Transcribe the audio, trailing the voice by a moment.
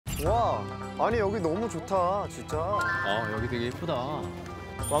와, 아니 여기 너무 좋다, 진짜. 아, 여기 되게 예쁘다.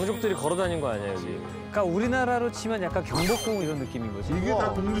 왕족들이 걸어 다닌 거 아니야, 여기? 그러니까 우리나라로 치면 약간 경복궁 이런 느낌인 거지. 이게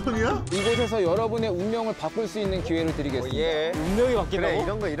다 동전이야? 이곳에서 여러분의 운명을 바꿀 수 있는 기회를 드리겠습니다. 예. 운명이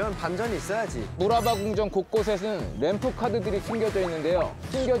바뀐다고? 그래, 이런 반전이 있어야지. 무라바 궁전 곳곳에는 램프 카드들이 숨겨져 있는데요.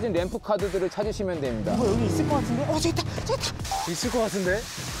 숨겨진 램프 카드들을 찾으시면 됩니다. 여기 있을 것 같은데? 저기 있다! 있을 것 같은데?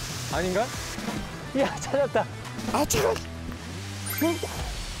 아닌가? 야, 찾았다. 아, 잠깐.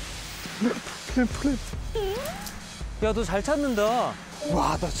 야, 너 잘 찾는다.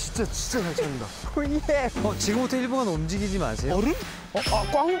 와, 나 진짜 잘 찾는다. 예. 지금부터 1분간 움직이지 마세요. 얼음?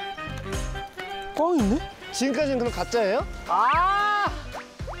 꽝? 꽝 있네? 지금까지는 그럼 가짜예요?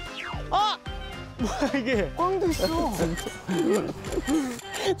 뭐야, 이게? 꽝도 있어.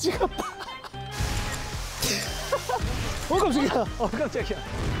 지갑. 깜짝이야. 깜짝이야.